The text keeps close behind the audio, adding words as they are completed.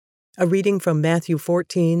A reading from Matthew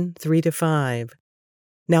 14, 3-5.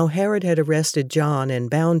 Now Herod had arrested John and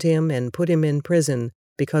bound him and put him in prison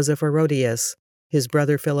because of Herodias, his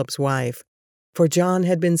brother Philip's wife. For John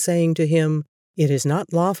had been saying to him, "It is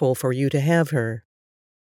not lawful for you to have her."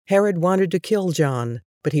 Herod wanted to kill John,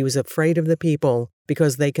 but he was afraid of the people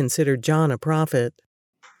because they considered John a prophet.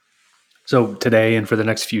 So today and for the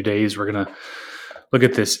next few days, we're going to look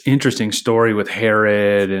at this interesting story with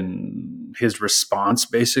Herod and his response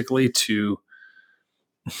basically to,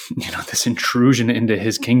 this intrusion into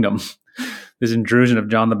his kingdom, this intrusion of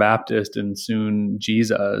John the Baptist and soon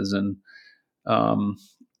Jesus. And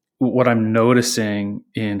what I'm noticing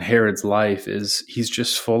in Herod's life is he's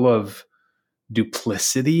just full of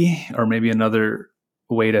duplicity, or maybe another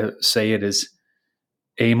way to say it is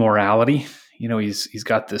amorality. He's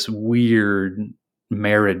got this weird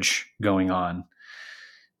marriage going on.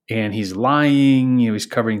 And he's lying, he's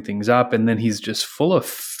covering things up, and then he's just full of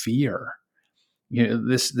fear.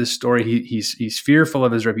 This story, he's fearful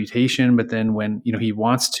of his reputation, but then when he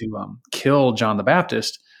wants to kill John the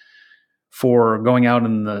Baptist for going out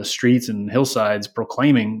in the streets and hillsides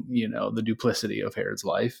proclaiming, the duplicity of Herod's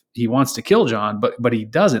life, he wants to kill John, but he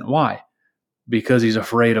doesn't. Why? Because he's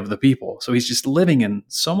afraid of the people. So he's just living in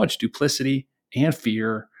so much duplicity and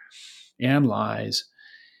fear and lies.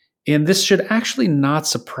 And this should actually not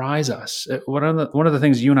surprise us. One of the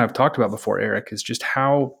things you and I have talked about before, Eric, is just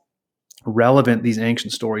how relevant these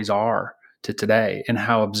ancient stories are to today and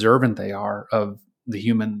how observant they are of the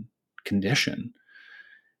human condition.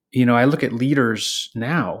 I look at leaders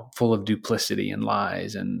now full of duplicity and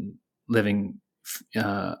lies and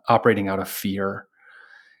operating out of fear.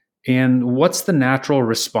 And what's the natural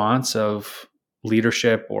response of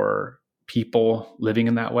leadership or people living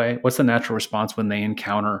in that way? What's the natural response when they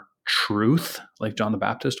encounter truth like John the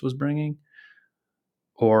Baptist was bringing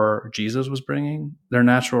or Jesus was bringing? Their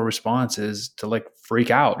natural response is to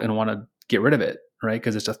freak out and want to get rid of it, right?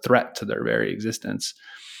 Because it's a threat to their very existence.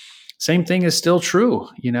 Same thing is still true,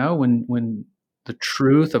 when the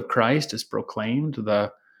truth of Christ is proclaimed,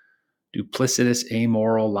 the duplicitous,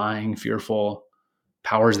 amoral, lying, fearful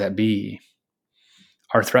powers that be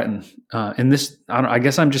are threatened. And this, I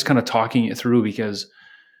guess I'm just kind of talking it through because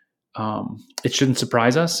it shouldn't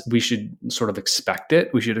surprise us. We should sort of expect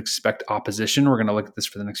it. We should expect opposition. We're going to look at this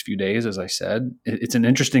for the next few days, as I said. It's an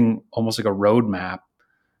interesting, almost like a roadmap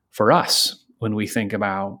for us when we think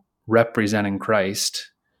about representing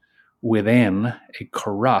Christ within a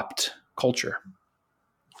corrupt culture.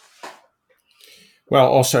 Well,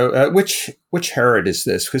 also, which Herod is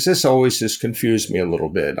this? Because this always has confused me a little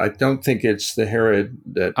bit. I don't think it's the Herod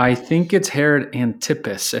that... I think it's Herod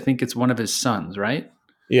Antipas. I think it's one of his sons, right?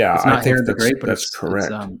 Yeah, it's not I think Herod the Great, but that's correct.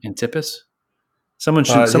 It's Antipas. Someone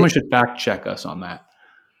should fact check us on that.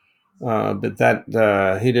 But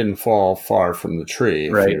that he didn't fall far from the tree,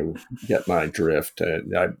 if right. You get my drift.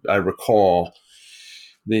 I recall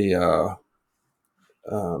the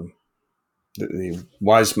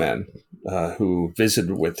wise men who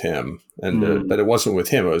visited with him, and but it wasn't with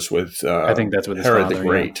him; it was with I think that's with Herod father, the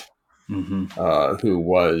Great, who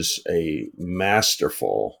was a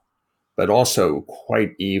masterful but also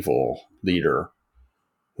quite evil leader,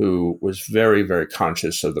 who was very, very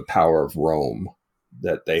conscious of the power of Rome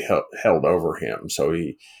that they held over him. So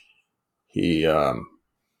he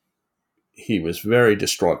was very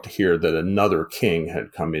distraught to hear that another king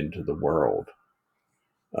had come into the world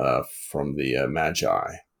from the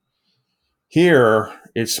Magi. Here,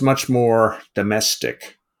 it's much more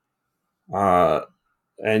domestic.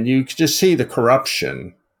 And you just see the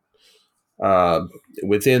corruption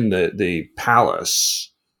within the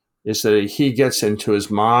palace, is that he gets into his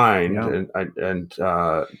mind, and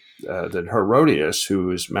that Herodias, who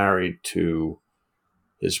is married to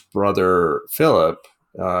his brother Philip,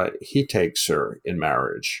 he takes her in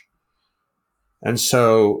marriage. And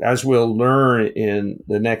so, as we'll learn in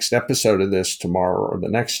the next episode of this tomorrow or the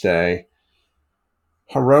next day,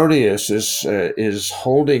 Herodias is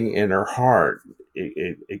holding in her heart,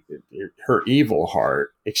 her evil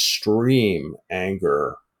heart, extreme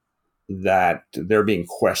anger that they're being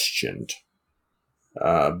questioned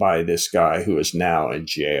by this guy who is now in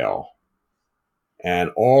jail. And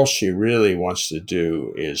all she really wants to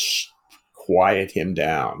do is quiet him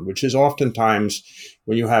down, which is oftentimes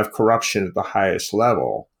when you have corruption at the highest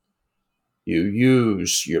level, you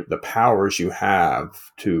use the powers you have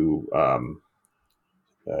to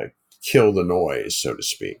kill the noise, so to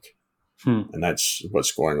speak. And that's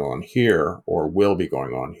what's going on here, or will be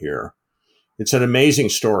going on here. It's an amazing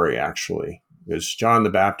story, actually, because John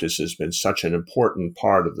the Baptist has been such an important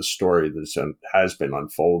part of the story that has been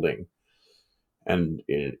unfolding. and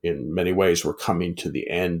in many ways we're coming to the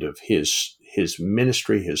end of his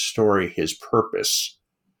ministry, his story, his purpose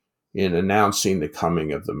in announcing the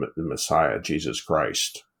coming of the Messiah, Jesus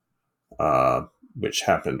Christ, which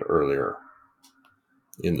happened earlier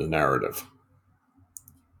in the narrative.